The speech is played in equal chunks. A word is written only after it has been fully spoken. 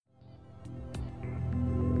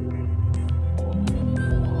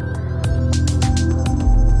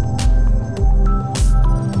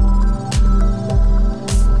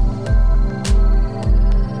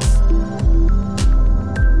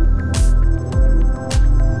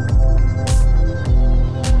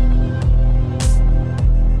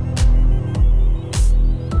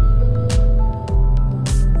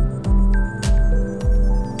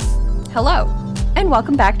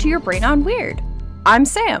welcome back to Your Brain on Weird. I'm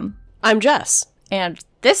Sam. I'm Jess. And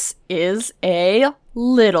this is a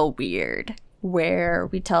little weird, where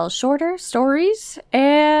we tell shorter stories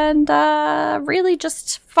and really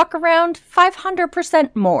just fuck around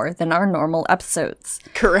 500% more than our normal episodes.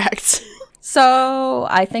 Correct. So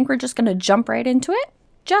I think we're just going to jump right into it.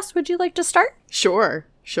 Jess, would you like to start? Sure.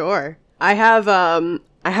 I have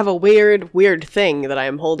a weird thing that I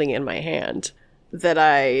am holding in my hand that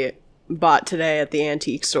I bought today at the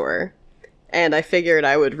antique store. And I figured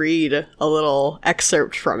I would read a little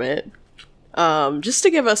excerpt from it, just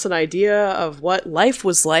to give us an idea of what life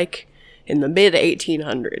was like in the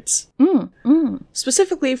mid-1800s.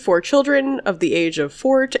 Specifically for children of the age of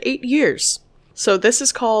 4 to 8 years. So this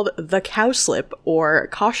is called The Cowslip, or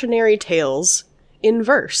Cautionary Tales in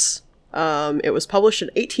Verse. It was published in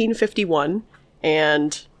 1851,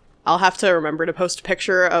 and I'll have to remember to post a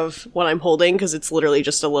picture of what I'm holding, because it's literally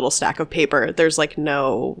just a little stack of paper. There's, like,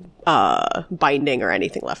 no binding or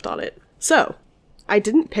anything left on it. So, I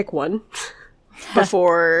didn't pick one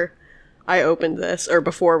before I opened this, or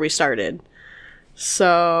before we started.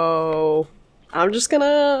 So, I'm just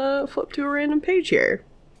gonna flip to a random page here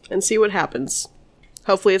and see what happens.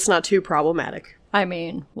 Hopefully it's not too problematic. I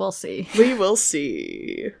mean, we'll see. We will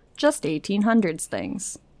see. Just 1800s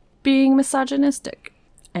things. Being misogynistic.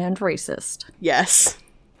 And racist. Yes.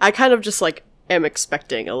 I kind of just, like, am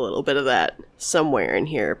expecting a little bit of that somewhere in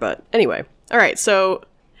here, but anyway. Alright, so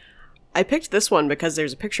I picked this one because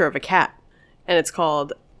there's a picture of a cat, and it's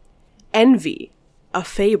called Envy, a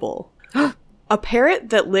Fable. A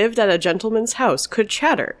parrot that lived at a gentleman's house could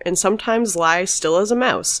chatter, and sometimes lie still as a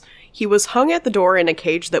mouse. He was hung at the door in a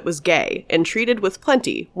cage that was gay, and treated with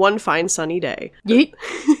plenty, one fine sunny day. Yeet.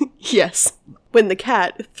 Yes. When the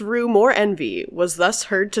cat, through more envy, was thus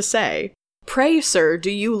heard to say, "Pray, sir, do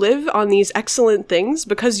you live on these excellent things?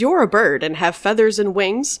 Because you're a bird, and have feathers and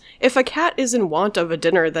wings. If a cat is in want of a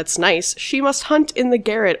dinner that's nice, she must hunt in the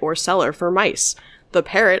garret or cellar for mice." The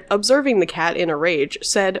parrot, observing the cat in a rage,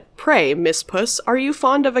 said, "Pray, Miss Puss, are you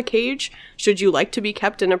fond of a cage? Should you like to be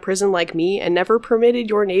kept in a prison like me, and never permitted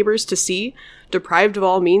your neighbors to see, deprived of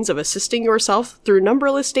all means of assisting yourself through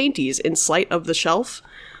numberless dainties in sleight of the shelf?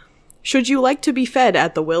 Should you like to be fed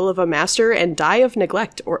at the will of a master, and die of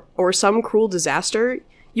neglect or some cruel disaster?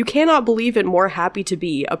 You cannot believe it more happy to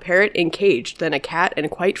be a parrot encaged than a cat and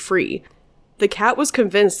quite free." The cat was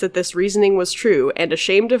convinced that this reasoning was true, and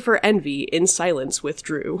ashamed of her envy, in silence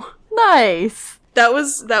withdrew. Nice. That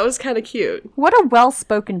was kind of cute. What a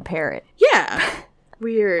well-spoken parrot. Yeah.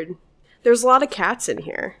 Weird. There's a lot of cats in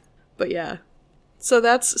here. But yeah. So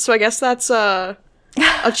I guess that's a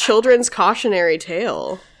children's cautionary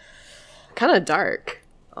tale. Kind of dark,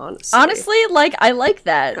 honestly. Honestly, like, I like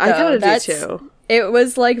that. I kind of do too. It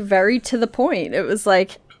was, like, very to the point. It was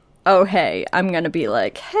like, oh, hey, I'm gonna be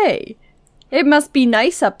like, hey, it must be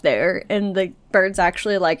nice up there. And the bird's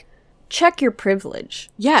actually like, check your privilege.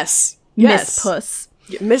 Yes. Miss Puss.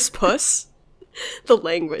 Miss Puss? The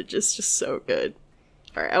language is just so good.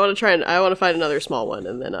 Alright, I want to find another small one,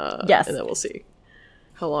 and then, yes. And then we'll see.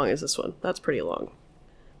 How long is this one? That's pretty long.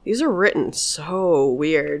 These are written so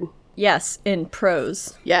weird. Yes, in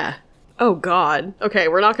prose. Yeah. Oh god. Okay,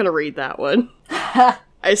 we're not gonna read that one.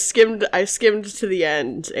 I skimmed to the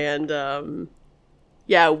end, and,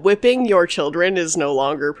 yeah, whipping your children is no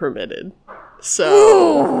longer permitted.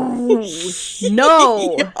 So...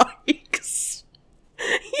 No! Yikes.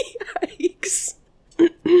 Yikes.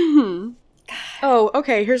 Oh,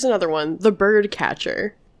 okay, here's another one. The Bird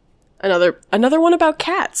Catcher. Another one about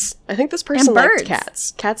cats. I think this person liked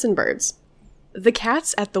cats. Cats and birds. The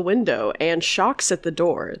cat's at the window, and shocks at the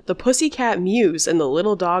door. The pussycat mews, and the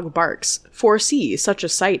little dog barks. For see, such a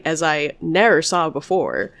sight as I ne'er saw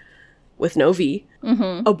before. With no V.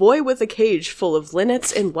 Mm-hmm. A boy with a cage full of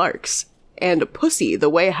linnets and larks. And pussy, the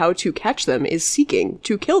way how to catch them is seeking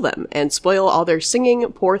to kill them, and spoil all their singing,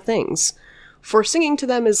 poor things. For singing to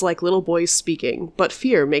them is like little boys speaking, but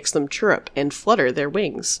fear makes them chirrup and flutter their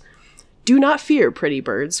wings. Do not fear, pretty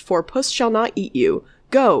birds, for puss shall not eat you.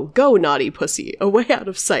 Go, go, naughty pussy, away out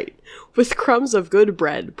of sight. With crumbs of good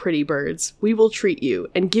bread, pretty birds, we will treat you,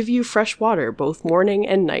 and give you fresh water both morning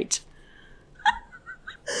and night.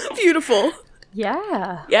 Beautiful.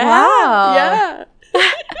 Yeah. Yeah. Wow. Yeah.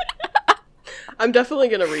 I'm definitely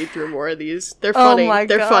gonna read through more of these. They're funny. Oh my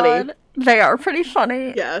They're God. funny. They are pretty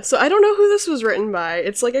funny. Yeah, so I don't know who this was written by.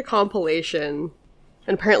 It's like a compilation.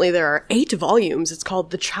 And apparently there are 8 volumes. It's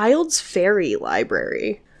called The Child's Fairy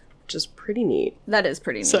Library, which is pretty neat. That is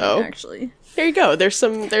pretty neat, So, actually. There you go. There's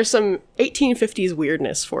some 1850s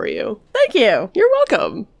weirdness for you. Thank you. You're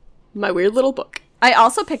welcome. My weird little book. I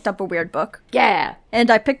also picked up a weird book. Yeah.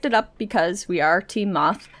 And I picked it up because we are Team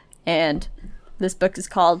Moth. And this book is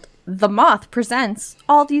called The Moth Presents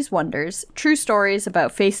All These Wonders, True Stories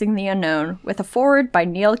About Facing the Unknown, with a foreword by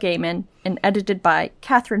Neil Gaiman and edited by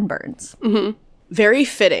Catherine Burns. Mm-hmm. Very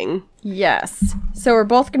fitting. Yes. So we're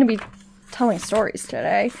both going to be telling stories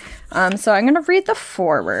today. So I'm going to read the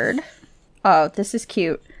foreword. Oh, this is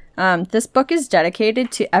cute. This book is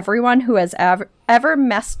dedicated to everyone who has ever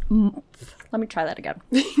messed... Let me try that again.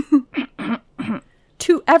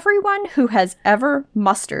 To everyone who has ever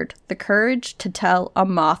mustered the courage to tell a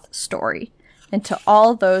moth story, and to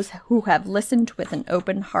all those who have listened with an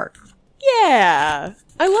open heart. Yeah,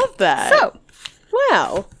 I love that. So,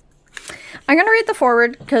 wow. I'm going to read the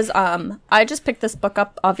foreword because I just picked this book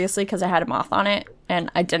up, obviously, because I had a moth on it,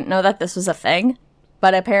 and I didn't know that this was a thing,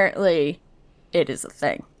 but apparently it is a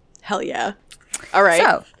thing. Hell yeah. All right.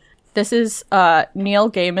 So, this is Neil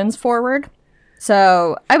Gaiman's foreword.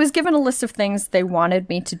 So, I was given a list of things they wanted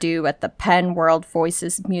me to do at the Penn World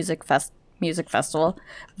Voices Music Festival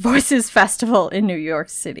in New York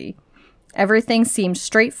City. Everything seemed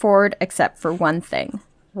straightforward except for one thing.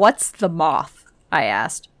 What's the moth? I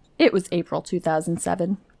asked. It was April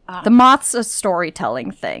 2007. The moth's a storytelling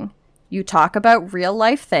thing. You talk about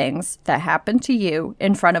real-life things that happen to you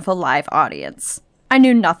in front of a live audience. I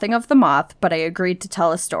knew nothing of the moth, but I agreed to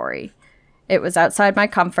tell a story. It was outside my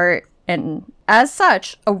comfort, and as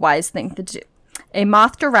such, a wise thing to do. A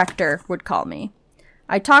moth director would call me.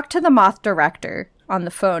 I talked to the moth director on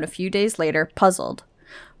the phone a few days later, puzzled.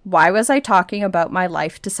 Why was I talking about my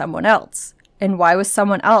life to someone else? And why was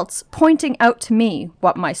someone else pointing out to me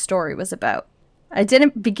what my story was about? I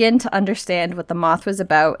didn't begin to understand what the moth was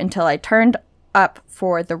about until I turned up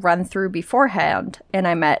for the run-through beforehand, and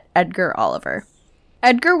I met Edgar Oliver.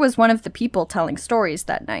 Edgar was one of the people telling stories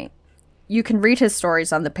that night. You can read his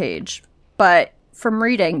stories on the page, but from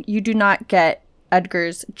reading, you do not get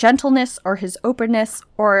Edgar's gentleness or his openness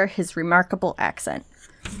or his remarkable accent.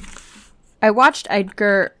 I watched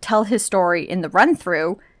Edgar tell his story in the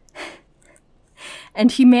run-through,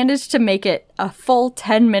 and he managed to make it a full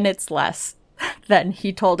 10 minutes less than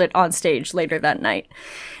he told it on stage later that night.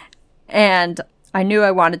 And I knew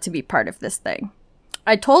I wanted to be part of this thing.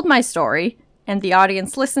 I told my story, and the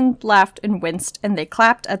audience listened, laughed, and winced, and they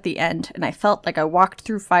clapped at the end, and I felt like I walked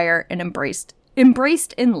through fire and embraced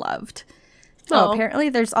and loved. Oh, apparently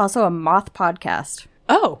there's also a moth podcast.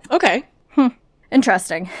 Oh, okay.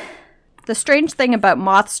 Interesting. The strange thing about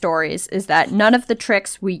moth stories is that none of the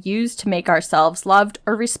tricks we use to make ourselves loved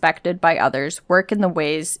or respected by others work in the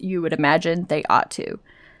ways you would imagine they ought to.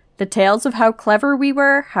 The tales of how clever we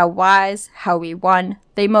were, how wise, how we won,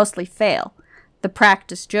 they mostly fail. The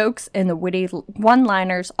practice jokes and the witty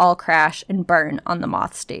one-liners all crash and burn on the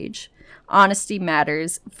moth stage. Honesty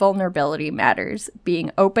matters, vulnerability matters,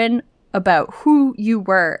 being open about who you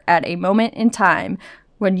were at a moment in time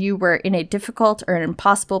when you were in a difficult or an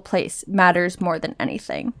impossible place matters more than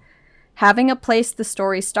anything. Having a place the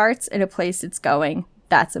story starts and a place it's going,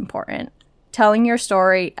 that's important. Telling your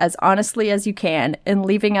story as honestly as you can and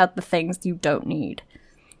leaving out the things you don't need.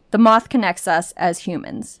 The moth connects us as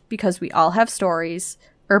humans because we all have stories,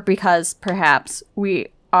 or because perhaps we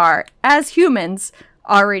are, as humans,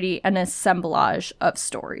 already an assemblage of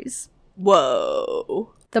stories.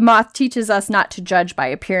 Whoa. The moth teaches us not to judge by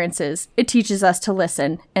appearances. It teaches us to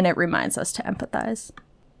listen, and it reminds us to empathize.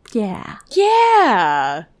 Yeah.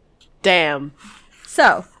 Yeah. Damn.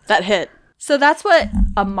 So. That hit. So that's what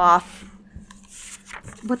a moth...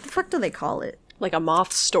 What the fuck do they call it? Like a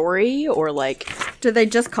moth story, or like... Do they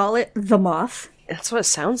just call it The Moth? That's what it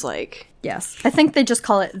sounds like. Yes. I think they just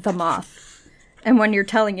call it The Moth. And when you're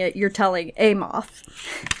telling it, you're telling a moth.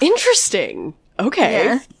 Interesting. Okay.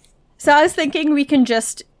 Yeah. So I was thinking we can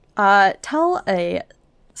just tell a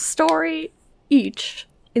story each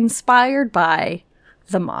inspired by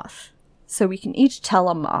the moth. So we can each tell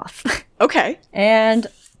a moth. Okay. And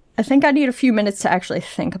I think I need a few minutes to actually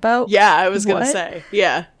think about. Yeah, I was gonna say.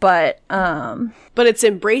 Yeah. But it's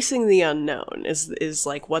embracing the unknown is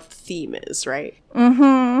like what the theme is, right?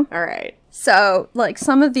 Mm-hmm. All right. So, like,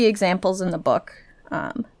 some of the examples in the book,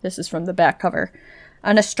 this is from the back cover.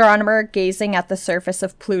 An astronomer gazing at the surface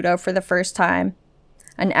of Pluto for the first time.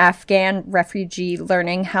 An Afghan refugee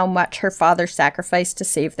learning how much her father sacrificed to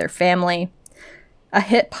save their family. A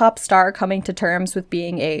hip-hop star coming to terms with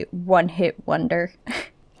being a one-hit wonder.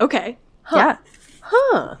 Okay. Huh. Yeah.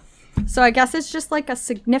 Huh. So I guess it's just like a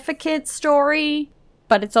significant story,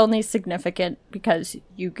 but it's only significant because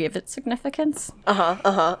you give it significance.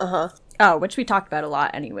 Oh, which we talked about a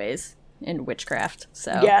lot anyways. In witchcraft,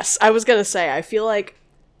 so. Yes, I was gonna say, I feel like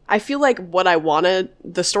I feel like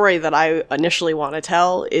the story that I initially want to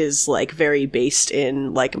tell is like very based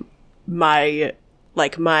in like my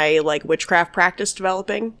witchcraft practice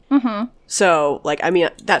developing. Mm-hmm. So like, I mean,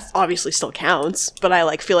 that obviously still counts, but I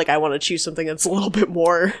like feel like I want to choose something that's a little bit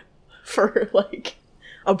more for like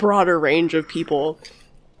a broader range of people.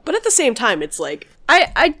 But at the same time, it's like,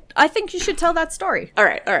 I think you should tell that story. all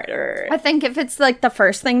right. I think if it's like the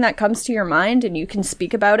first thing that comes to your mind and you can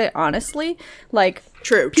speak about it honestly, like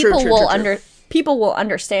people will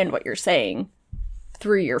understand what you're saying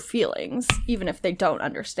through your feelings, even if they don't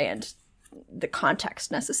understand the context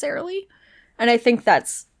necessarily. And I think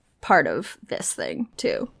that's part of this thing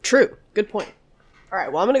too. True. Good point. All right.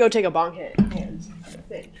 Well, I'm gonna go take a bong hit and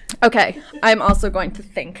think. Okay, I'm also going to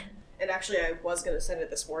think. And actually, I was going to send it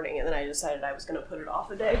this morning, and then I decided I was going to put it off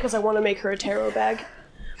a day, because I want to make her a tarot bag.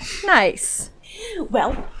 Nice.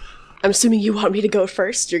 Well, I'm assuming you want me to go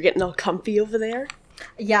first? You're getting all comfy over there?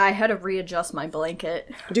 Yeah, I had to readjust my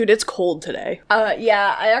blanket. Dude, it's cold today.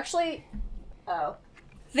 Yeah, I actually... Oh.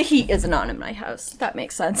 The heat isn't on in my house. That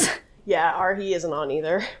makes sense. Yeah, our heat isn't on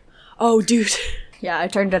either. Oh, dude. Yeah, I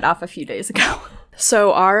turned it off a few days ago.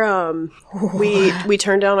 So our, we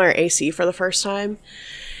turned down our AC for the first time,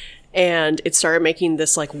 and it started making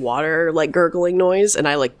this, like, water, like, gurgling noise, and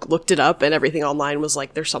I, like, looked it up, and everything online was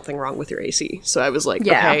like, there's something wrong with your AC. So I was like,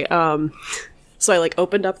 okay, so I, like,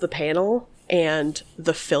 opened up the panel, and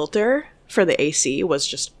the filter for the AC was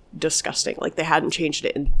just disgusting. Like, they hadn't changed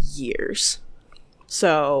it in years.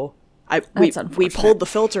 So we pulled the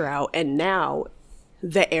filter out, and now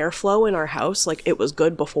the airflow in our house, like, it was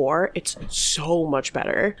good before. It's so much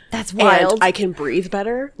better. That's wild. And I can breathe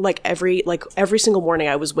better. Like, every single morning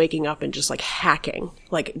I was waking up and just, like, hacking.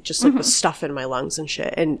 Like, just, like, with stuff in my lungs and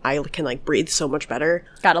shit. And I can, like, breathe so much better.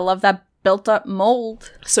 Gotta love that built-up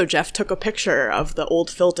mold. So Jeff took a picture of the old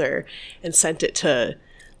filter and sent it to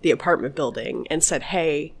the apartment building and said,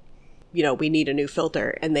 hey, you know, we need a new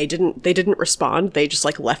filter. And they didn't respond. They just,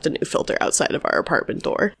 like, left a new filter outside of our apartment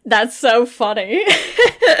door. That's so funny.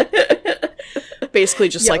 Basically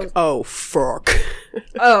just like, oh, fuck.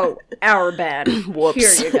 Oh, our bad.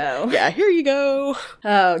 Whoops. Here you go. Yeah, here you go.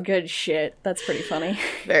 Oh, good shit. That's pretty funny.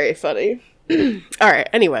 Very funny. All right,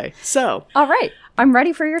 anyway, so. All right, I'm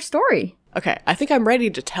ready for your story. Okay, I think I'm ready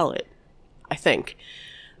to tell it. I think.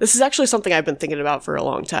 This is actually something I've been thinking about for a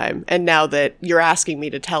long time. And now that you're asking me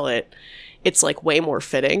to tell it, it's, like, way more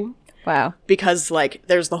fitting. Wow. Because, like,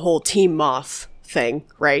 there's the whole Team Moth thing,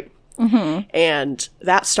 right? Mm-hmm. And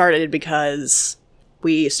that started because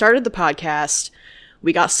we started the podcast.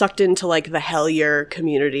 We got sucked into, like, the Hellier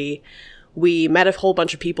community. We met a whole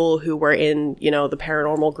bunch of people who were in, you know, the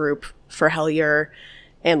paranormal group for Hellier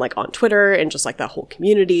and, like, on Twitter and just, like, that whole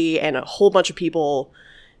community. And a whole bunch of people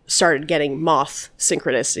started getting moth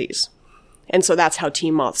synchronicities. And so that's how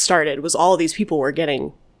Team Moth started, was all of these people were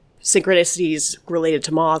getting synchronicities related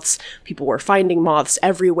to moths. People were finding moths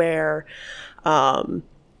everywhere. And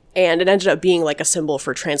it ended up being like a symbol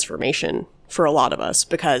for transformation for a lot of us,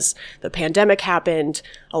 because the pandemic happened,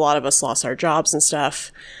 a lot of us lost our jobs and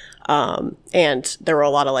stuff. And there were a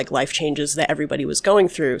lot of, like, life changes that everybody was going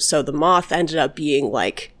through. So the moth ended up being,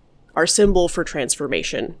 like, our symbol for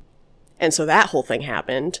transformation. And so that whole thing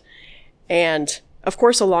happened. And, of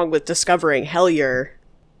course, along with discovering Hellier,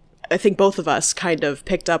 I think both of us kind of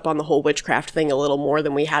picked up on the whole witchcraft thing a little more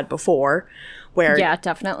than we had before. Where, yeah,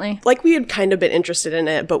 definitely. Like, we had kind of been interested in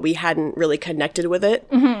it, but we hadn't really connected with it.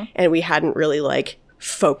 Mm-hmm. And we hadn't really, like,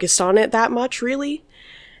 focused on it that much, really.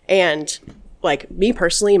 And, like, me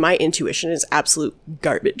personally, my intuition is absolute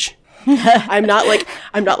garbage. I'm not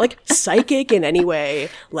psychic in any way.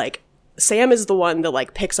 Like, Sam is the one that,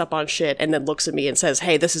 like, picks up on shit and then looks at me and says,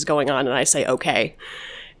 hey, this is going on, and I say, okay.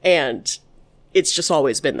 And it's just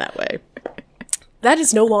always been that way. That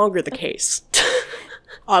is no longer the case,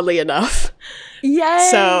 oddly enough. Yay!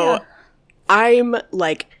 So, I'm,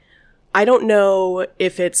 like, I don't know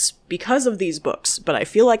if it's because of these books, but I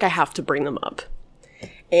feel like I have to bring them up.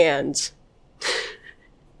 And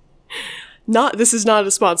this is not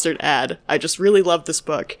a sponsored ad. I just really love this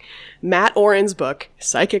book. Matt Oren's book,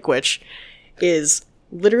 Psychic Witch, is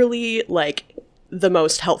literally, like, the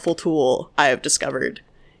most helpful tool I have discovered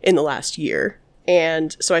in the last year.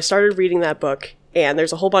 And so I started reading that book, and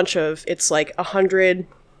there's a whole bunch of, it's like 100,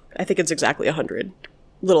 I think it's exactly 100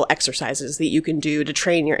 little exercises that you can do to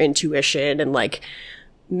train your intuition and, like,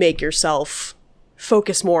 make yourself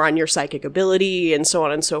focus more on your psychic ability and so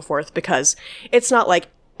on and so forth, because it's not like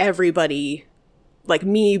everybody, like,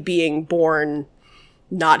 me being born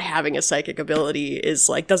not having a psychic ability is,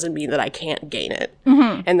 like, doesn't mean that I can't gain it.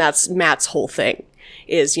 Mm-hmm. And that's Matt's whole thing,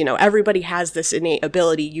 is, you know, everybody has this innate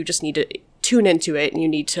ability, you just need to tune into it and you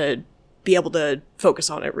need to be able to focus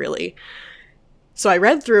on it, really. So I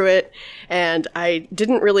read through it, and I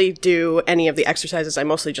didn't really do any of the exercises. I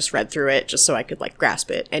mostly just read through it just so I could, like,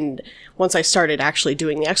 grasp it. And once I started actually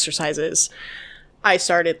doing the exercises, I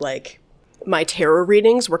started, like, my tarot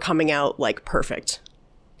readings were coming out, like, perfect.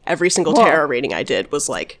 Every single tarot reading I did was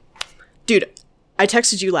like, dude, I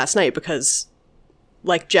texted you last night because,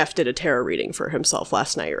 like, Jeff did a tarot reading for himself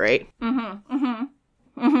last night, right?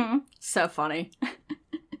 So funny.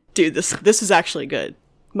 Dude, this is actually good.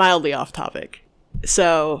 Mildly off topic.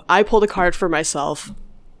 So I pulled a card for myself.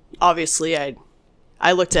 Obviously,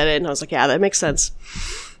 I looked at it and I was like, yeah, that makes sense.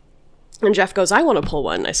 And Jeff goes, I want to pull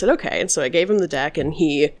one. I said, okay. And so I gave him the deck, and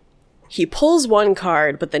he pulls one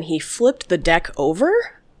card, but then he flipped the deck over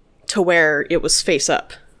to where it was face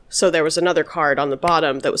up. So there was another card on the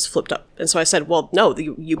bottom that was flipped up. And so I said, well, no,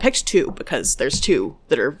 you picked two because there's two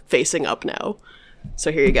that are facing up now.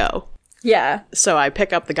 So here you go. Yeah. So I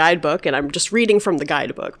pick up the guidebook, and I'm just reading from the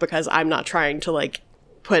guidebook because I'm not trying to, like,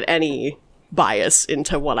 put any bias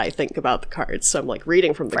into what I think about the cards. So I'm, like,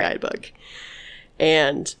 reading from the guidebook.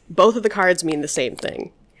 And both of the cards mean the same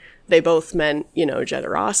thing. They both meant, you know,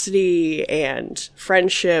 generosity and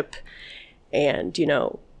friendship and, you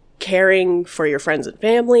know, caring for your friends and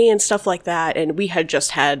family and stuff like that. And we had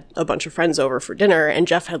just had a bunch of friends over for dinner, and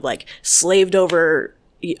Jeff had, like, slaved over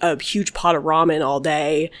a huge pot of ramen all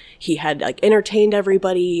day. He had, like, entertained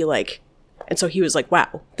everybody, like, and so he was like,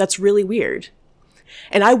 wow, that's really weird.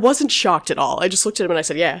 And I wasn't shocked at all. I just looked at him and I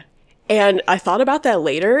said, yeah. And I thought about that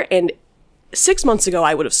later, and 6 months ago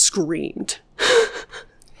I would have screamed.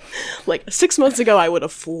 Like, 6 months ago I would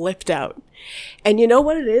have flipped out. And you know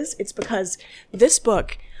what it is? It's because this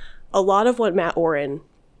book, a lot of what Matt Oren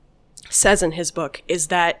says in his book is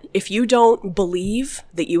that if you don't believe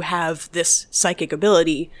that you have this psychic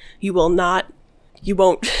ability, you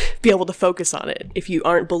won't be able to focus on it if you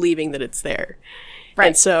aren't believing that it's there. Right.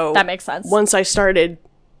 And so that makes sense. Once I started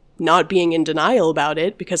not being in denial about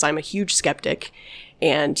it, because I'm a huge skeptic,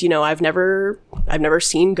 and, you know, I've never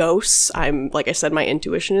seen ghosts. Like I said, my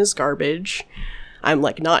intuition is garbage. I'm,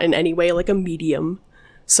 like, not in any way, like, a medium.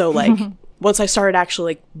 So, like, once I started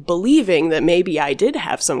actually, like, believing that maybe I did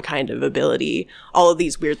have some kind of ability, all of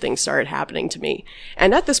these weird things started happening to me.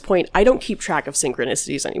 And at this point, I don't keep track of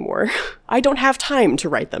synchronicities anymore. I don't have time to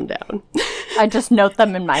write them down. I just note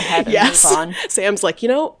them in my head and move on. Sam's like, you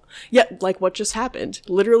know, yeah, like, what just happened?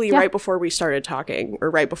 Literally right before we started talking, or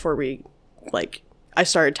right before we, like, I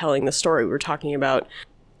started telling the story, we were talking about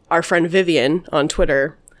our friend Vivian on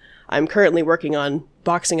Twitter. I'm currently working on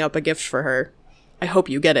boxing up a gift for her. I hope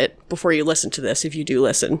you get it before you listen to this, if you do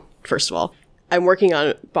listen, first of all. I'm working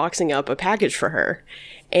on boxing up a package for her.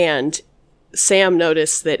 And Sam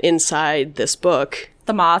noticed that inside this book...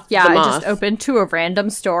 The Moth. Yeah, I just opened to a random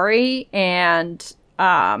story, and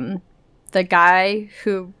the guy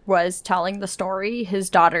who was telling the story, his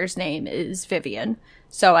daughter's name is Vivian.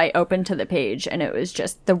 So I opened to the page, and it was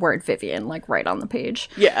just the word Vivian, like, right on the page.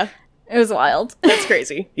 Yeah. It was wild. That's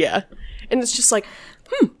crazy. Yeah. And it's just like,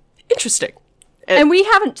 interesting. And we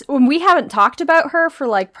haven't talked about her for,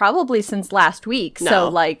 like, probably since last week. No. So,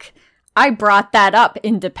 like, I brought that up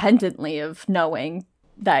independently of knowing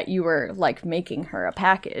that you were, like, making her a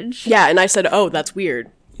package. Yeah, and I said, oh, that's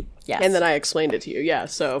weird. Yes. And then I explained it to you. Yeah,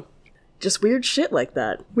 so just weird shit like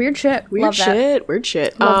that. Weird shit. Weird shit. Weird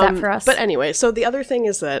shit. Love that for us. But anyway, so the other thing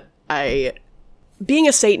is that being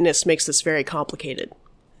a Satanist makes this very complicated.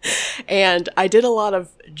 And I did a lot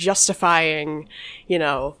of justifying, you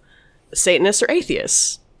know, Satanists or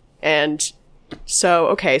atheists. And so,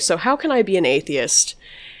 okay, so how can I be an atheist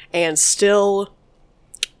and still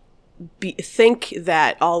think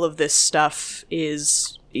that all of this stuff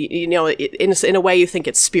is, you know, in a way you think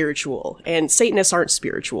it's spiritual, and Satanists aren't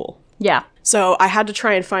spiritual. Yeah. So I had to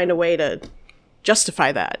try and find a way to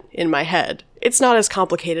justify that in my head. It's not as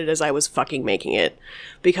complicated as I was fucking making it,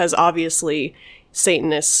 because obviously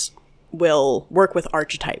Satanists will work with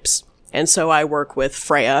archetypes. And so I work with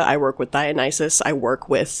Freya, I work with Dionysus, I work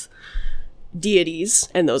with deities,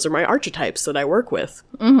 and those are my archetypes that I work with.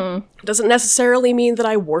 Mm-hmm. It doesn't necessarily mean that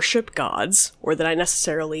I worship gods, or that I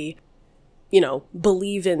necessarily, you know,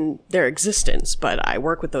 believe in their existence, but I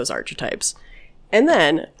work with those archetypes. And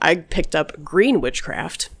then I picked up green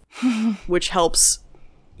witchcraft, which helps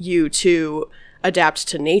you to adapt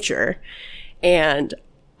to nature, and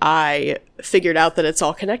I figured out that it's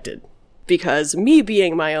all connected. Because me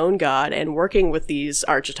being my own god and working with these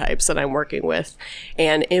archetypes that I'm working with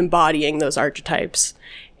and embodying those archetypes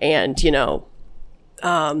and, you know,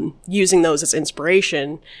 using those as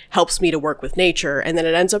inspiration helps me to work with nature, and then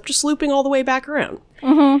it ends up just looping all the way back around.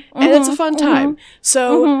 Mm-hmm, and it's a fun time.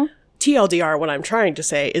 So TLDR, what I'm trying to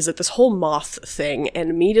say is that this whole moth thing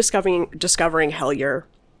and me discovering Hellier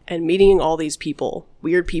and meeting all these people,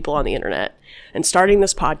 weird people on the internet, and starting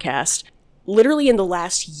this podcast, literally in the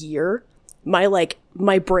last year,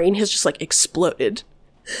 my brain has just, like, exploded.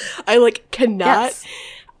 I, like, cannot... Yes.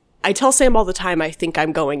 I tell Sam all the time I think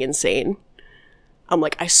I'm going insane. I'm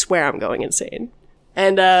like, I swear I'm going insane.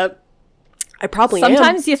 And, I probably am.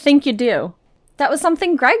 Sometimes you think you do. That was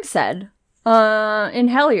something Greg said. In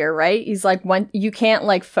Hellier, right? He's like, when you can't,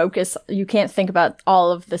 like, focus, you can't think about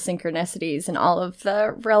all of the synchronicities and all of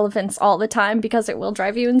the relevance all the time because it will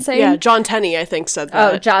drive you insane. Yeah, John Tenney, I think, said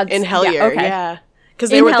that. Oh, John's in Hellier, yeah. Okay. Yeah. Because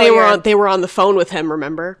they were on the phone with him,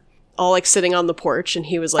 remember? All, like, sitting on the porch, and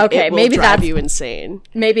he was like, okay, it will maybe drive you insane.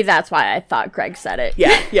 Maybe that's why I thought Greg said it.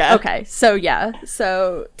 Yeah. Okay,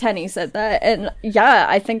 so Tenney said that, and yeah,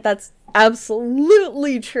 I think that's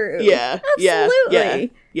absolutely true. Yeah.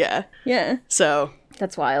 Absolutely. Yeah. So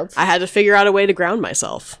that's wild. I had to figure out a way to ground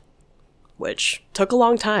myself, which took a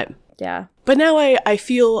long time. Yeah. But now I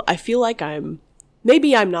feel like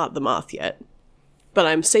maybe I'm not the moth yet, but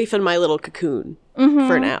I'm safe in my little cocoon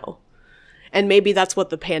for now. And maybe that's what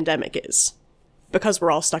the pandemic is, because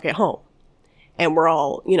we're all stuck at home and we're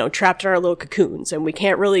all, trapped in our little cocoons and we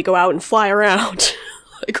can't really go out and fly around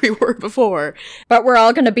like we were before. But we're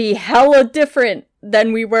all going to be hella different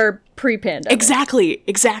than we were pre-pandemic.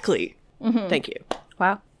 Exactly. Thank you.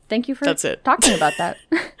 Wow. Thank you for That's it. talking about that.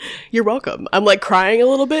 You're welcome. I'm, like, crying a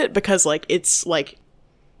little bit because, like, it's, like,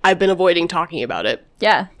 I've been avoiding talking about it.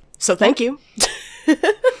 Yeah. So thank you.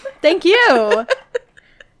 Thank you.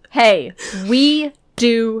 Hey, we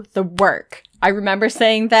do the work. I remember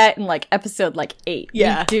saying that in, like, episode, like, 8.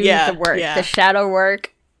 Yeah. We do the work. Yeah. The shadow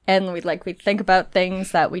work. And we think about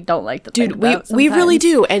things that we don't like to think about. We really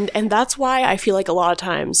do. And that's why I feel like a lot of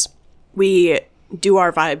times we do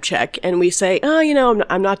our vibe check and we say, oh,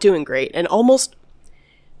 I'm not doing great. And almost,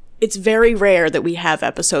 it's very rare that we have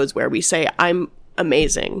episodes where we say, I'm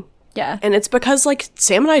amazing. Yeah. And it's because, like,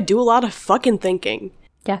 Sam and I do a lot of fucking thinking.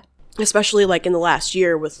 Yeah. Especially, like, in the last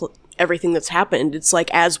year with everything that's happened. It's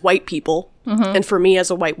like, as white people, and for me as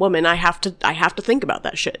a white woman, I have to think about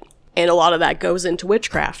that shit. And a lot of that goes into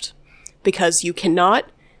witchcraft. Because you cannot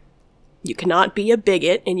be a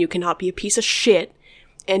bigot and you cannot be a piece of shit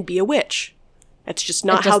and be a witch. That's just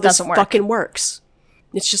not how this fucking works.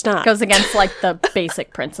 It's just not. It goes against, like, the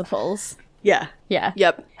basic principles. Yeah. Yeah.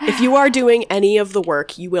 Yep. If you are doing any of the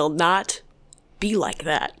work, you will not be like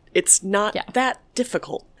that. It's not that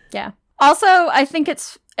difficult. Yeah. Also, I think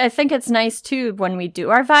it's nice, too, when we do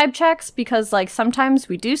our vibe checks, because, like, sometimes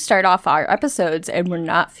we do start off our episodes and we're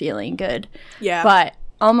not feeling good. Yeah. But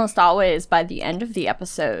almost always by the end of the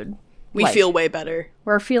episode, we feel way better.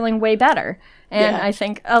 We're feeling way better. And I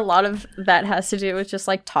think a lot of that has to do with just,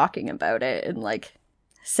 like, talking about it and, like,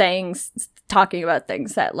 talking about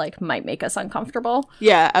things that, like, might make us uncomfortable.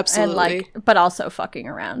 Yeah, absolutely. And, like, but also fucking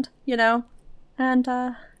around, And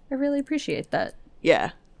I really appreciate that.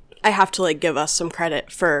 Yeah. I have to, like, give us some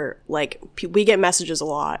credit for, like, we get messages a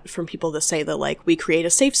lot from people that say that, like, we create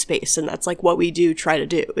a safe space, and that's, like, what we try to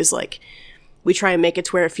do, is, like, we try and make it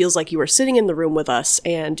to where it feels like you were sitting in the room with us,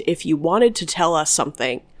 and if you wanted to tell us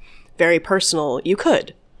something very personal, you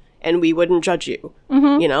could, and we wouldn't judge you,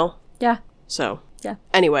 Yeah. So, yeah.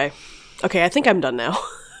 Anyway, okay, I think I'm done now.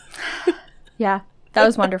 Yeah, that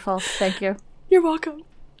was wonderful. Thank you. You're welcome.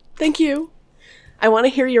 Thank you. I want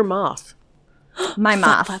to hear your moth. My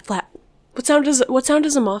moth. Flap, flap, flap. What sound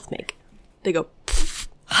does a moth make? They go.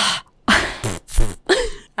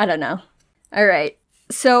 I don't know. All right.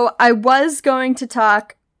 So I was going to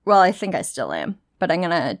talk. Well, I think I still am, but I'm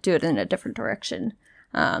gonna do it in a different direction.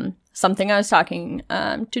 Something I was talking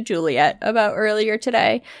to Juliet about earlier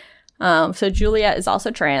today. So Juliet is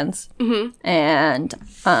also trans, and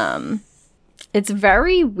it's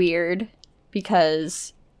very weird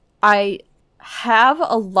because I have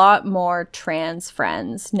a lot more trans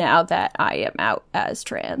friends now that I am out as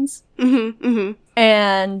trans.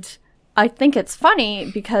 And I think it's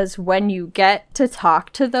funny because when you get to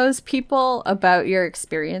talk to those people about your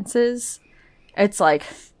experiences, it's, like,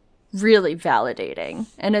 really validating.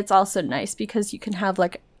 And it's also nice because you can have,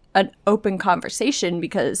 like, an open conversation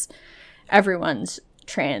because everyone's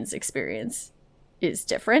trans experience is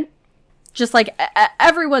different. Just, like,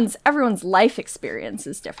 everyone's life experience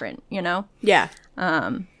is different, Yeah.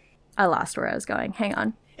 I lost where I was going. Hang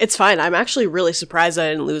on. It's fine. I'm actually really surprised I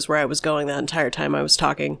didn't lose where I was going that entire time I was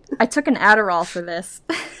talking. I took an Adderall for this.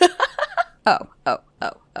 Oh.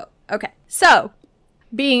 Okay. So,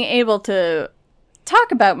 being able to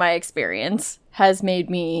talk about my experience has made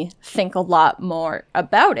me think a lot more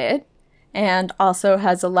about it, and also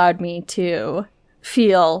has allowed me to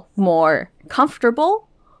feel more comfortable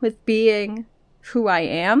with being who I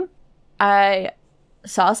am. I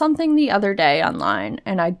saw something the other day online,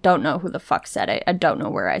 and I don't know who the fuck said it. I don't know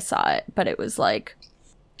where I saw it, but it was like,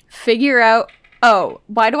 figure out... Oh,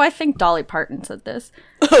 why do I think Dolly Parton said this?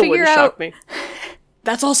 Oh, wouldn't shock me.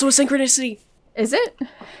 That's also a synchronicity. Is it?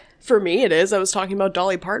 For me, it is. I was talking about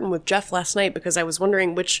Dolly Parton with Jeff last night because I was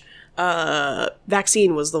wondering which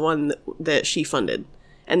vaccine was the one that she funded.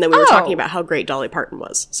 And then we were talking about how great Dolly Parton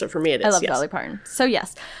was. So for me, it is. I love Dolly Parton. So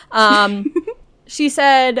yes. She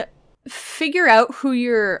said, figure out who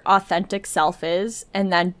your authentic self is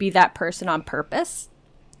and then be that person on purpose.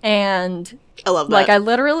 And I love that. Like, I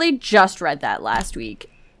literally just read that last week.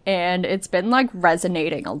 And it's been, like,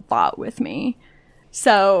 resonating a lot with me.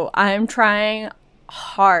 So I'm trying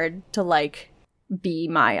hard to, like, be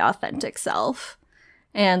my authentic self.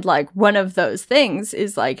 And, like, one of those things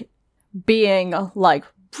is, like, being, like,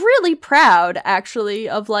 really proud, actually,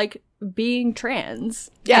 of, like, being trans.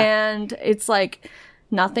 Yeah. And it's, like,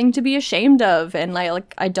 nothing to be ashamed of. And,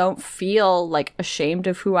 like, I don't feel, like, ashamed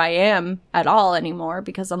of who I am at all anymore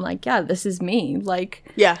because I'm like, yeah, this is me. Like...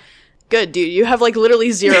 Yeah. Good, dude. You have, like,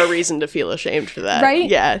 literally zero reason to feel ashamed for that. Right?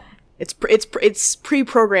 Yeah. It's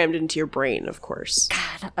pre-programmed into your brain, of course.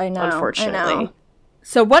 God, I know. Unfortunately. I know.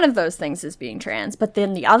 So one of those things is being trans, but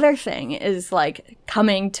then the other thing is, like,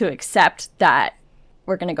 coming to accept that,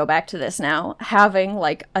 we're going to go back to this now, having,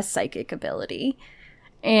 like, a psychic ability.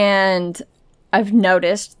 And I've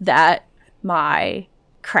noticed that my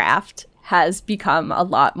craft has become a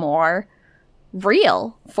lot more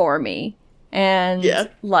real for me. And,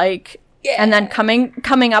 like, and then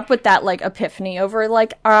coming up with that, like, epiphany over,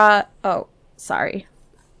 like, oh, sorry.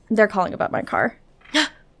 They're calling about my car.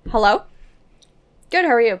 Hello? Good,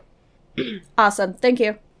 how are you? Awesome, thank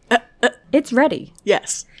you. It's ready.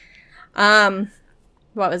 Yes.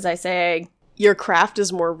 What was I saying? Your craft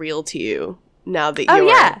is more real to you now that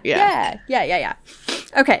Yeah.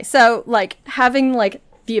 Okay, so, like, having, like,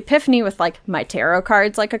 the epiphany with, like, my tarot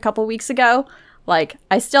cards, like, a couple weeks ago, like,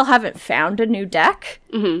 I still haven't found a new deck,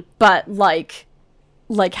 but, like,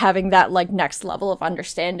 having that, like, next level of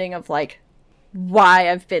understanding of, like, why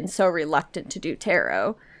I've been so reluctant to do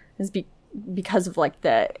tarot is because of, like,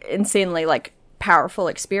 the insanely, like, powerful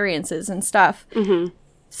experiences and stuff.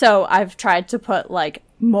 So I've tried to put, like,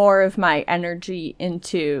 more of my energy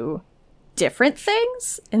into different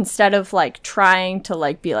things instead of, like, trying to,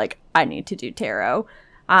 like, be like, I need to do tarot.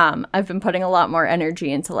 I've been putting a lot more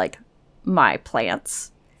energy into, like, my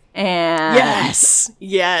plants. And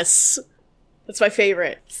yes, that's my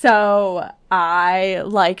favorite. So I,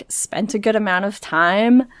 like, spent a good amount of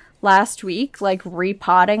time last week, like,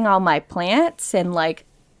 repotting all my plants and, like,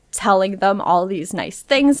 telling them all these nice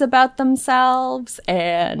things about themselves.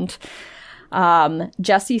 And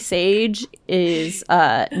Jessie Sage is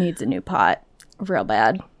needs a new pot real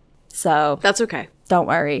bad, so that's okay, don't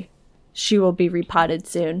worry, she will be repotted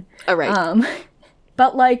soon. All right.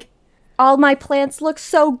 But, like, all my plants look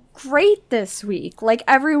so great this week. Like,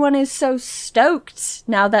 everyone is so stoked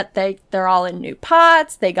now that they're all in new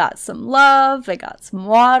pots. They got some love, they got some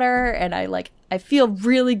water, and I feel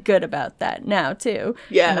really good about that now, too.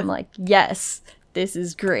 Yeah. And I'm like, yes, this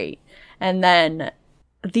is great. And then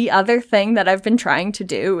the other thing that I've been trying to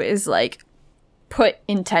do is, like, put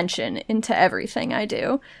intention into everything I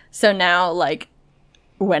do. So now, like,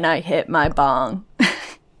 when I hit my bong,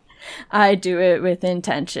 I do it with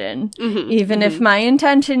intention. Even if my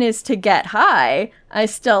intention is to get high, I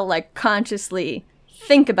still, like, consciously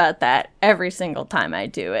think about that every single time I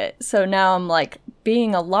do it. So now I'm, like,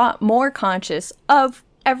 being a lot more conscious of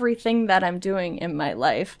everything that I'm doing in my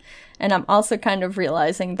life. And I'm also kind of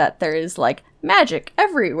realizing that there is, like, magic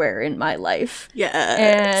everywhere in my life. Yes.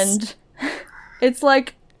 And it's,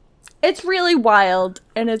 like, it's really wild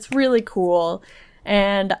and it's really cool.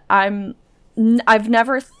 And I've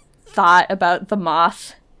never thought about the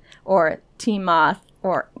moth or T-moth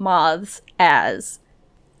or moths as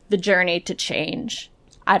the journey to change.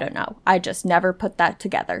 I don't know. I just never put that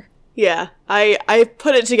together. Yeah, I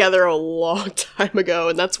put it together a long time ago,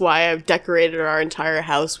 and that's why I've decorated our entire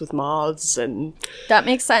house with moths. And that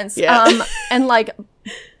makes sense. Yeah. And, like,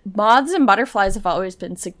 moths and butterflies have always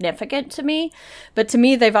been significant to me, but to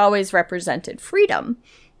me they've always represented freedom.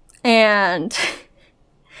 And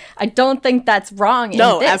I don't think that's wrong in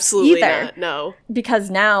this absolutely either. not. No. Because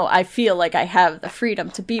now I feel like I have the freedom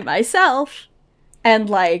to be myself and,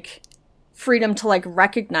 like, freedom to, like,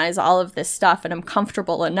 recognize all of this stuff, and I'm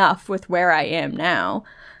comfortable enough with where I am now.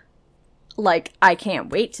 Like, I can't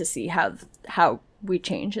wait to see how we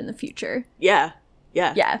change in the future. Yeah.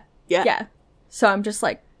 So I'm just,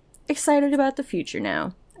 like, excited about the future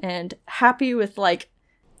now. and happy with like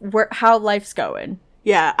how life's going.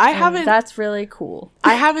 Yeah, That's really cool.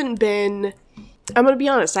 I haven't been. I'm gonna be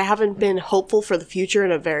honest. I haven't been hopeful for the future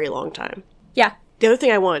in a very long time. Yeah. The other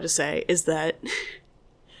thing I wanted to say is that,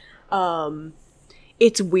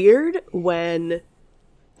 it's weird when.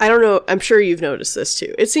 I don't know. I'm sure you've noticed this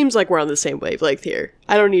too. It seems like we're on the same wavelength here.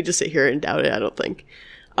 I don't need to sit here and doubt it. I don't think.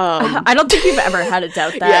 I don't think you've ever had to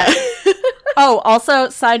doubt that. Yeah. Oh, also,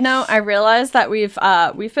 side note, I realized that we've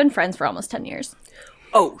been friends for almost 10 years.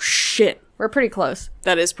 Oh, shit. We're pretty close.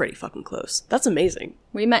 That is pretty fucking close. That's amazing.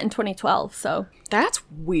 We met in 2012, so. That's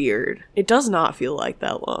weird. It does not feel like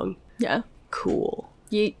that long. Yeah. Cool.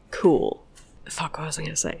 Yeet. Cool. Fuck, what was I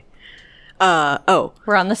gonna say?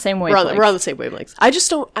 We're on the same wavelength. We're on the same wavelength. I just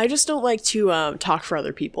don't like to talk for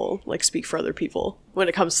other people, like speak for other people when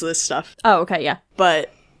it comes to this stuff. Oh, okay, yeah.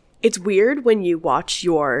 But it's weird when you watch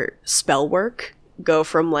your spell work go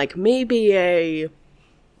from like maybe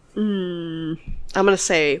I'm gonna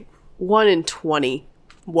say 1 in 20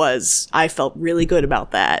 I felt really good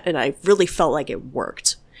about that, and I really felt like it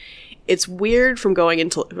worked. It's weird from going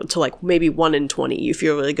into to like maybe 1 in 20 you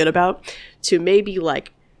feel really good about, to maybe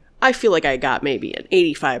like, I feel like I got maybe an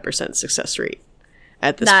 85% success rate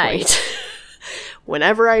at this point.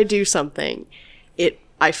 Whenever I do something,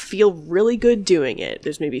 I feel really good doing it.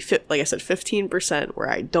 There's maybe, like I said, 15% where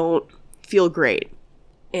I don't feel great.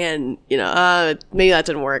 And, maybe that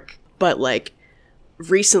didn't work. But, like,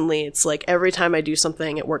 recently, it's like every time I do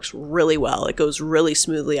something, it works really well. It goes really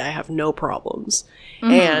smoothly. I have no problems.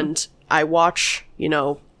 Mm-hmm. And I watch,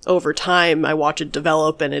 over time, I watch it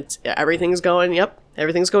develop, and everything's going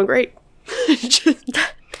great.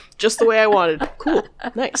 Just the way I wanted. Cool.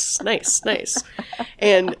 Nice.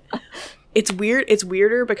 And it's weird. It's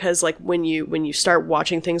weirder because like when you start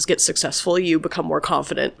watching things get successful, you become more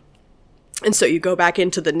confident. And so you go back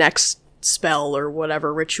into the next spell or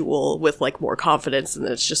whatever ritual with like more confidence, and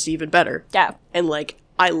it's just even better. Yeah. And like,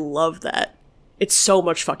 I love that. It's so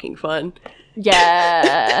much fucking fun.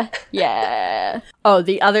 Yeah. Yeah. Oh,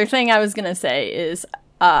 the other thing I was going to say is,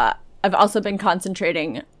 I've also been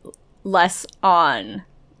concentrating less on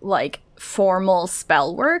like formal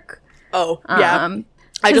spell work. Oh, yeah.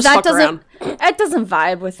 I just fuck around. It doesn't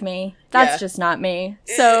vibe with me. That's just not me.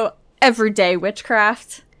 So everyday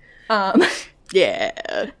witchcraft.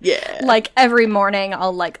 Yeah. Like every morning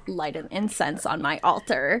I'll like light an incense on my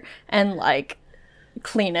altar and like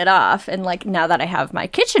clean it off. And like now that I have my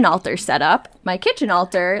kitchen altar set up,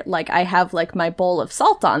 like I have like my bowl of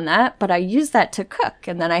salt on that, but I use that to cook.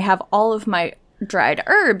 And then I have all of my dried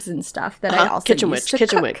herbs and stuff that I also Kitchen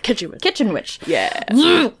witch. Yeah.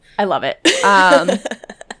 I love it.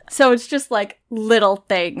 So it's just like little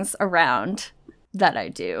things around that I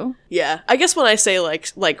do. Yeah. I guess when I say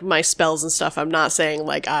like my spells and stuff, I'm not saying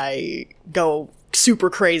like I go super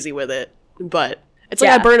crazy with it, but it's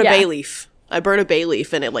like I burn a bay leaf. I burn a bay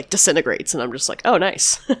leaf and it like disintegrates, and I'm just like, oh,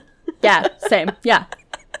 nice. Yeah, same. Yeah.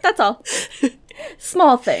 That's all.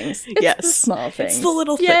 Small things. It's the small things. It's the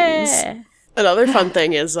little things. Another fun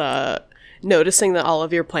thing is noticing that all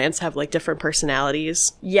of your plants have like different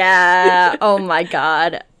personalities. Yeah. Oh my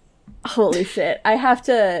god. Holy shit. I have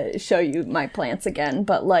to show you my plants again,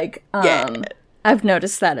 but like I've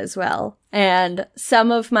noticed that as well. And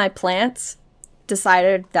some of my plants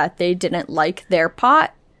decided that they didn't like their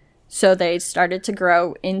pot, so they started to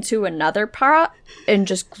grow into another pot and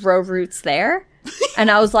just grow roots there. And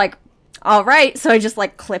I was like, all right. So I just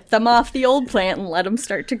like clipped them off the old plant and let them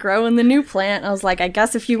start to grow in the new plant. I was like, I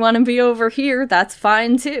guess if you want to be over here, that's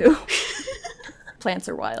fine too. Plants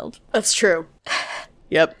are wild. That's true.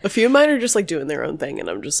 Yep. A few of mine are just like doing their own thing, and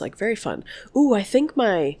I'm just like, very fun. Ooh, I think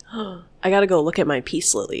I gotta go look at my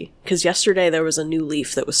peace lily, because yesterday there was a new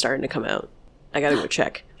leaf that was starting to come out. I gotta go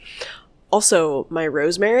check. Also, my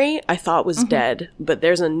rosemary I thought was dead, but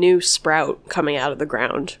there's a new sprout coming out of the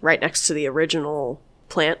ground right next to the original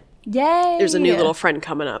plant. Yay! There's a new little friend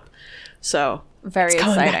coming up. So, very it's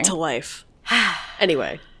coming exciting. back to life.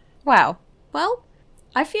 Anyway. Wow. Well,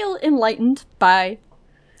 I feel enlightened by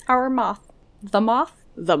our moth. The moth?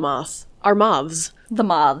 The moth. Our moths. The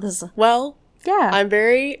moths. Well, yeah. I'm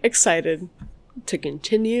very excited to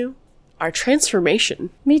continue our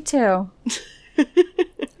transformation. Me too.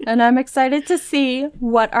 And I'm excited to see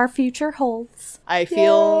what our future holds. I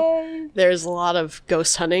feel there's a lot of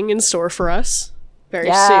ghost hunting in store for us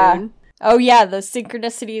very soon. Oh yeah, those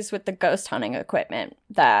synchronicities with the ghost hunting equipment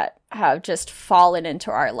that have just fallen into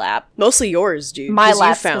our lap. Mostly yours, dude. My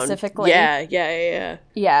lap specifically. Yeah.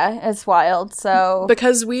 Yeah, it's wild. So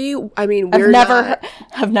because I've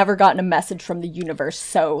never gotten a message from the universe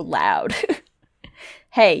so loud.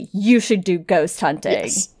 Hey, you should do ghost hunting.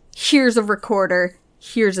 Yes. Here's a recorder.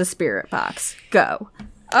 here's a spirit box. Go.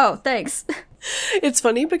 Oh, thanks. It's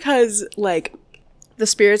funny because, like, the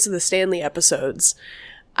Spirits of the Stanley episodes,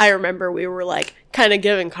 I remember we were, like, kind of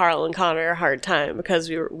giving Carl and Connor a hard time because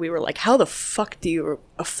we were like, how the fuck do you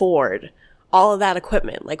afford all of that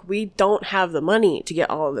equipment? Like, we don't have the money to get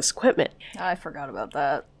all of this equipment. I forgot about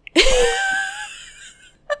that.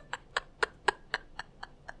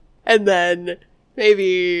 And then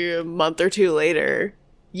maybe a month or two later,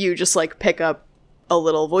 you just, like, pick up a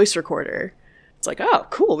little voice recorder. It's like, oh,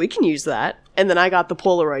 cool, we can use that. And then I got the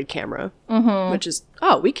Polaroid camera, which is,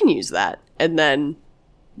 oh, we can use that. And then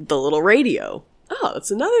the little radio. Oh,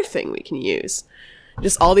 that's another thing we can use.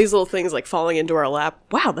 Just all these little things, like, falling into our lap.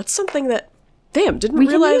 Wow, that's something that, damn, didn't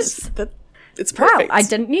realize that it's perfect. Wow, I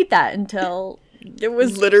didn't need that until it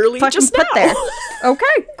was literally just put now. there.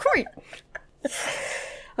 Okay, great.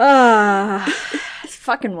 It's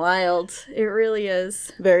fucking wild. It really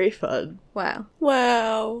is. Very fun. Wow.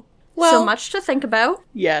 Wow. Well, So much to think about.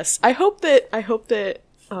 yes. I hope that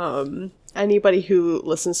anybody who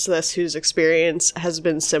listens to this whose experience has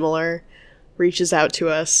been similar reaches out to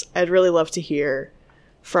us. I'd really love to hear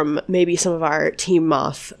from maybe some of our Team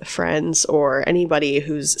Moth friends or anybody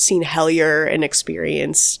who's seen Hellier and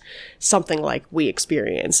experienced something like we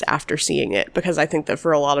experienced after seeing it, because I think that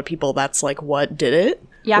for a lot of people that's like what did it,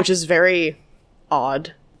 Yeah. which is very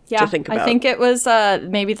odd to think about. I think it was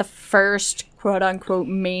maybe the first quote-unquote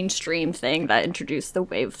mainstream thing that introduced the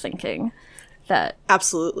wave thinking that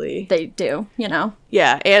Absolutely. they do, you know?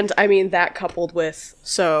 Yeah, and I mean that coupled with,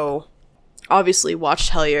 so obviously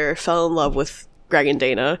watched Hellier, fell in love with Greg and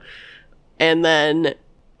Dana, and then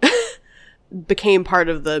became part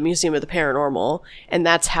of the Museum of the Paranormal, and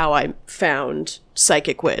that's how I found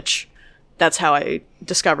Psychic Witch. That's how I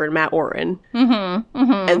discovered Matt Oren. And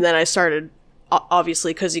then I started,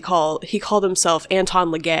 obviously, because he called himself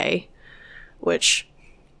Anton LeGay, which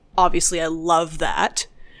obviously I love that.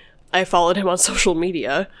 I followed him on social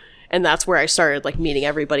media, and that's where I started, like, meeting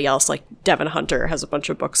everybody else. Like, Devin Hunter has a bunch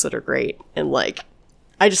of books that are great, and, like,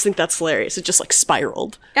 I just think that's hilarious. It just, like,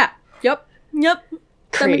 spiraled. Yeah. Yep.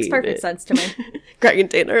 That makes perfect Created. sense to me. Greg and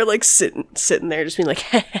Dana are, like, sitting there just being like,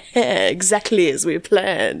 exactly as we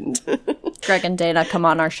planned. Greg and Dana, come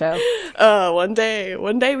on our show. One day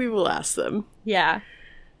we will ask them. Yeah.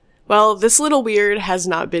 Well, this little weird has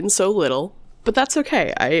not been so little, but that's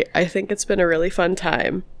okay. I think it's been a really fun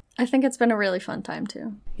time. I think it's been a really fun time,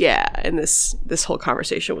 too. Yeah, and this whole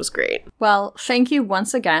conversation was great. Well, thank you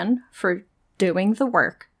once again for doing the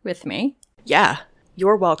work with me. Yeah,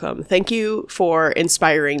 you're welcome. Thank you for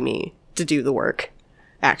inspiring me to do the work,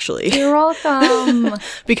 actually. You're welcome.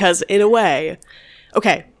 Because in a way,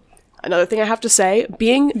 okay, another thing I have to say,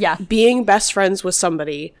 being best friends with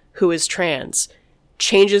somebody who is trans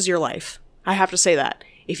changes your life. I have to say that.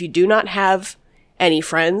 If you do not have any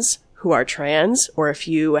friends who are trans, or if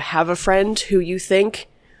you have a friend who you think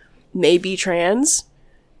may be trans,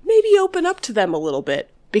 maybe open up to them a little bit,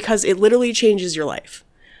 because it literally changes your life.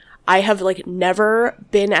 I have, like, never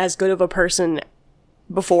been as good of a person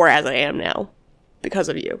before as I am now because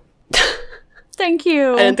of you. Thank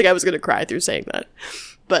you. I didn't think I was going to cry through saying that,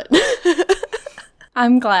 but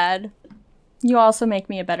I'm glad. You also make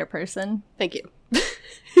me a better person. thank you.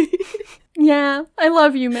 Yeah, I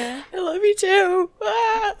love you, man. I love you too.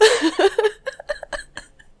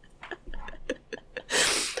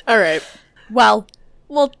 All right. Well,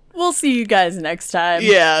 we'll see you guys next time.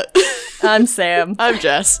 Yeah. I'm Sam, I'm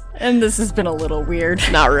Jess. and this has been a little weird.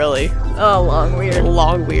 Not really. Oh, long weird.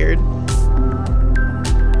 Long weird.